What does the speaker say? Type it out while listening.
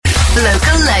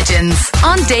Local legends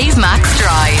on Dave Max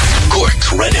Drive.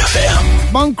 Cork's Red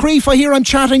FM. Moncrieff, I hear I'm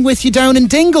chatting with you down in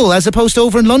Dingle as opposed to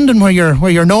over in London where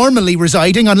you're normally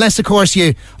residing, unless of course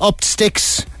you upped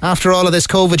sticks after all of this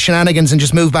COVID shenanigans and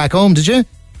just moved back home, did you?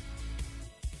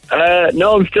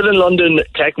 No, I'm still in London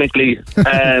technically,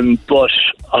 but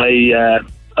I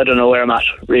don't know where I'm at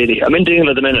really. I'm in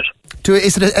Dingle at the minute.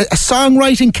 Is it a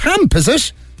songwriting camp, is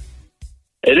it?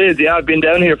 It is, yeah. I've been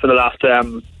down here for the last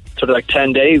sort of like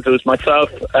 10 days. It was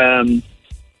myself,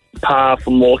 Pa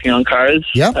from Walking on Cars,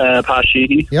 Pa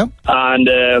Sheehy,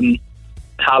 and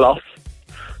Talos.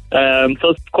 So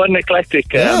it's quite an eclectic,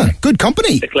 good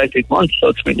company, eclectic month. So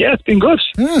it's been good.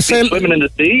 Yeah, been swimming in the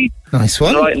sea, nice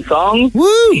one, writing songs,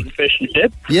 eating fish and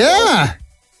chips. Yeah,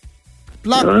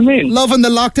 you know what I mean? Loving the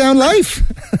lockdown life.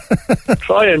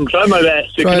 Try my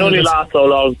best. It can only last so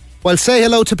long. Well, say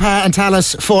hello to Pa and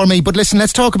Talis for me. But listen,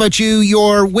 let's talk about you.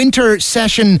 Your winter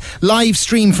session live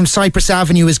stream from Cypress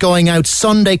Avenue is going out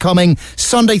Sunday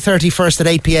 31st at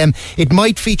 8 p.m. It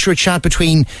might feature a chat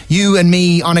between you and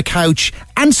me on a couch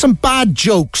and some bad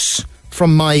jokes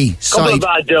from my side.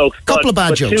 Couple of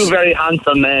bad jokes. Two very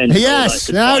handsome men. Yes,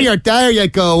 there you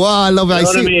go. Oh, I love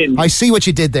it. I see what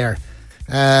you did there.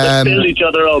 Build each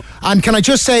other up. And can I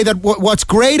just say that what's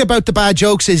great about the bad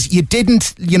jokes is you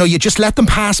didn't, you just let them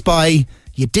pass by.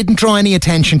 You didn't draw any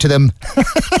attention to them.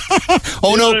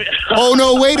 Oh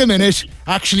no, wait a minute.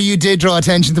 Actually, you did draw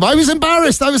attention to them. I was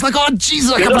embarrassed. I was like, oh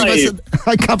Jesus,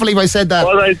 I can't believe I said that.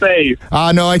 What did I say?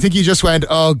 No, I think you just went,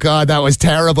 oh God, that was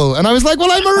terrible. And I was like, well,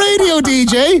 I'm a radio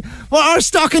DJ. Well, our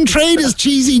stock and trade is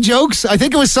cheesy jokes. I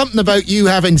think it was something about you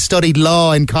having studied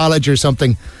law in college or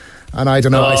something. And I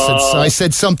don't know, I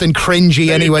said something cringy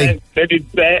anyway. Maybe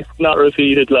best not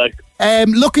repeated, like.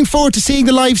 Looking forward to seeing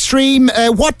the live stream.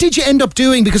 What did you end up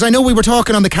doing? Because I know we were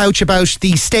talking on the couch about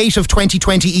the State of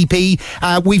 2020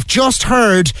 EP. We've just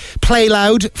heard Play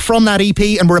Loud from that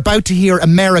EP and we're about to hear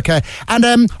America. And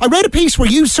I read a piece where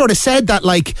you sort of said that,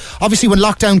 like, obviously when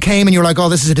lockdown came and you were like, oh,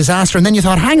 this is a disaster. And then you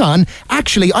thought, hang on,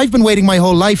 actually, I've been waiting my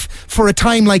whole life for a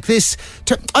time like this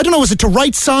to, I don't know, was it to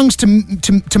write songs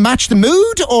to match the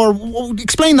mood? Or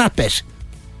explain that bit.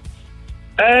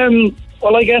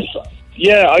 Well, I guess...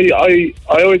 Yeah, I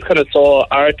always kind of saw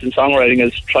art and songwriting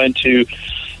as trying to,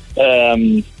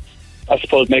 I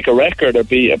suppose, make a record or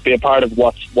be a part of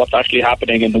what's actually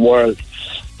happening in the world.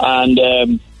 And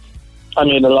I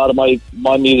mean, a lot of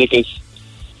my music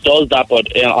does that,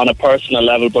 but on a personal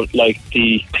level. But like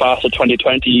the Class of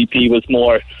 2020 EP was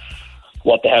more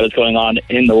what the hell is going on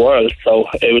in the world. So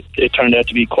it turned out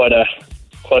to be quite a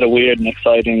weird and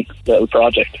exciting little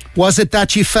project. Was it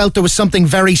that you felt there was something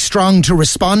very strong to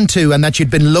respond to and that you'd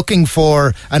been looking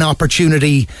for an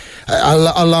opportunity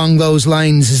along those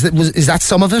lines? Is that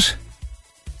some of it?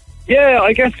 Yeah,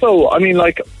 I guess so. I mean,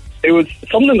 like, it was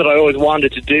something that I always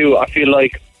wanted to do. I feel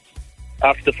like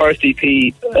after the first EP,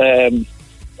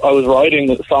 I was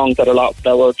writing songs that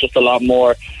were just a lot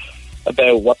more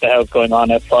about what the hell's going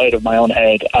on outside of my own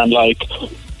head, and like,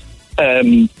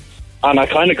 and I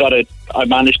kind of I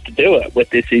managed to do it with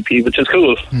this EP, which is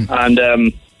cool. And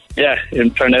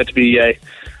it turned out to be a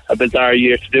bizarre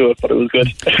year to do it, but it was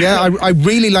good. Yeah, I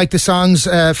really like the songs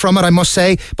from it, I must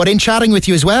say. But in chatting with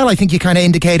you as well, I think you kind of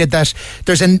indicated that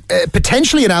there's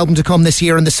potentially an album to come this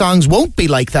year, and the songs won't be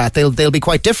like that. They'll be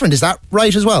quite different. Is that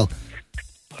right as well?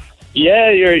 Yeah,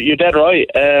 you're dead right.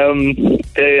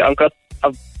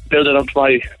 I've built it up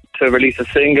to release a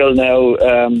single now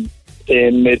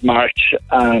in mid-March,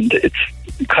 and it's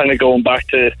kind of going back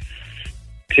to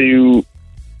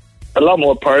a lot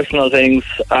more personal things.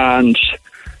 And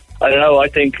I don't know, I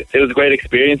think it was a great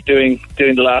experience doing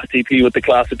the last EP with the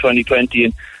Class of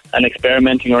 2020 and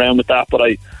experimenting around with that. But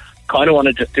I kind of want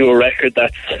to just do a record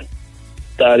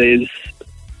that is,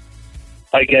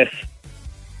 I guess,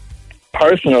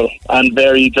 personal and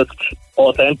very just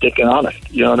authentic and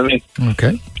honest. You know what I mean?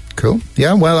 Okay. Cool.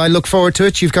 Yeah, well, I look forward to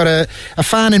it. You've got a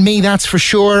fan in me, that's for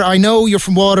sure. I know you're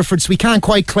from Waterford, so we can't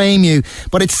quite claim you,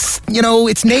 but it's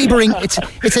neighbouring.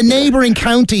 it's a neighbouring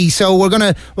county, so we're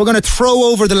gonna throw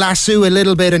over the lasso a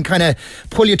little bit and kind of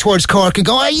pull you towards Cork and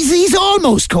go, he's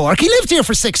almost Cork. He lived here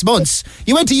for 6 months.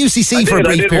 You went to UCC for a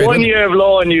brief period. I did 1 year of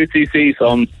law in UCC, so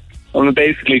I'm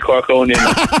basically Corkonian.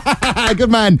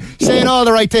 Good man, saying all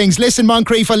the right things. Listen,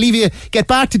 Moncrieff, I'll leave you get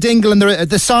back to Dingle and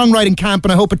the songwriting camp,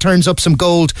 and I hope it turns up some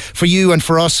gold for you and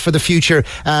for us for the future.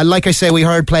 Like I say, we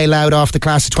heard Play Loud off the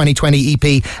Class of 2020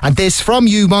 EP, and this from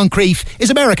you, Moncrieff, is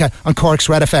America on Cork's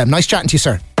Red FM. Nice chatting to you,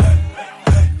 sir.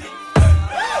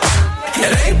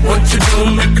 It ain't what you do,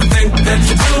 make them think that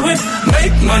you do it.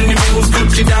 Make money moves,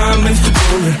 Gucci diamonds to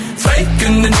prove it.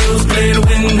 Faking the news, play to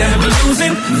win, never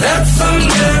losing. That's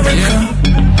America.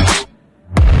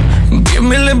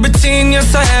 scene,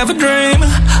 yes I have a dream.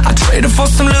 I traded for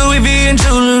some Louis V and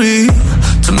jewelry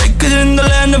to make it in the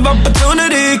land of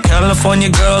opportunity. California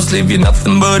girls leave you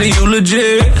nothing but a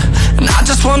eulogy. And I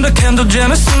just want a Kendall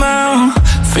Jenner smile.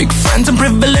 Fake friends and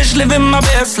privilege, living my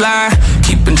best life.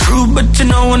 Keeping true, but you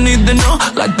know I need to know.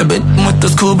 Like the bit with the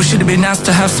school, but should it be nice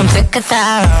to have some thicker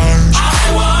thighs? I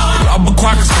want rob a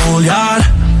quack schoolyard.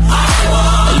 I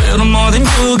want a little more than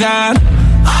you got.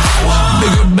 I want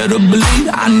bigger, better believe.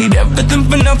 I need everything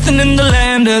for nothing in the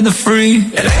land of the free.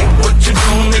 It ain't what you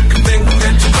do, make you think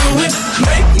that you do it.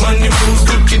 Make money moves,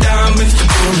 Gucci diamonds to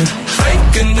do it.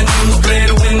 Faking the news, play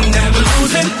to win, never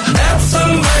lose it. That's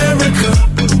America.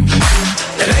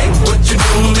 It ain't what you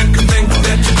do, make you think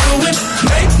that you do it.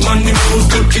 Make money moves,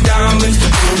 Gucci diamonds to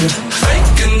do it.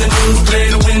 Faking the news, play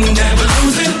to win, never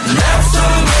lose it. That's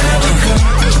America.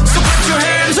 So put your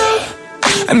hands up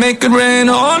and make it rain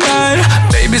all night.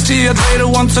 Baby, see a trader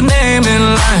wants a name in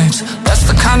lights. That's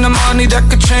the kind of money that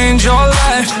could change your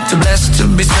life. Too blessed to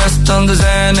be stressed on the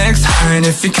Xanax high. And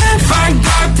if you can't find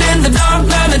God in the dark,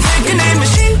 now to take a name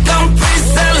machine gun, please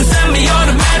sell and send me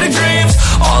automatic dreams.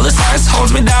 All this ice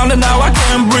holds me down and now I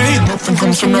can't breathe. Nothing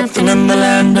comes from nothing in the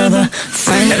land of the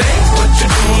free. It ain't what you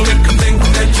do, make you think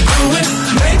that you do it.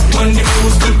 Make money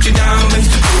moves, Gucci diamonds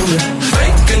to do it.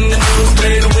 Faking the news,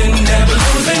 play to win, never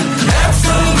lose it. That's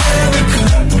America.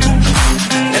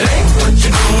 It ain't what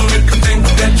you do, make you think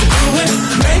that you do it.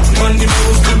 Make money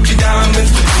moves, Gucci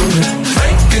diamonds to do it.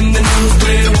 Faking the news,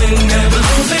 play to win, never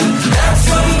lose it. That's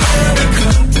America.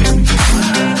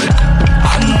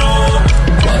 I know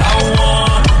what I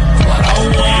want, what I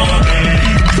want.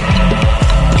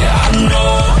 Yeah, I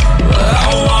know what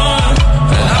I want,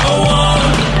 what I want.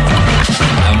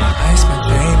 I'm a iceman,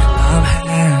 baby, I'm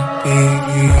happy.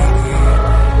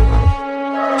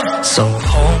 So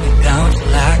hold me down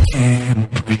till I can't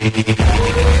breathe. It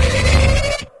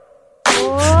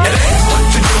ain't what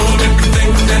you do, make you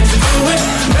think that you do it.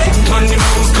 Make money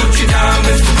moves, Gucci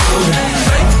diamonds to do it.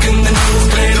 Faking the news,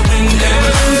 play to win,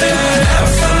 never lose it.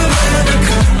 That's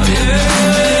America. Yeah.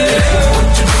 It ain't what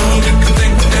you do, make you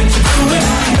think that you do it.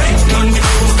 Make money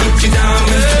moves, Gucci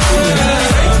diamonds to do it.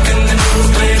 Faking the news,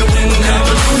 play to win,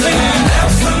 never lose it.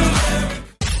 That's America.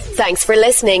 Thanks for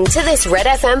listening to this Red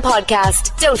FM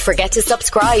podcast. Don't forget to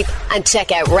subscribe and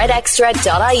check out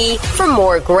redextra.ie for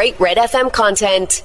more great Red FM content.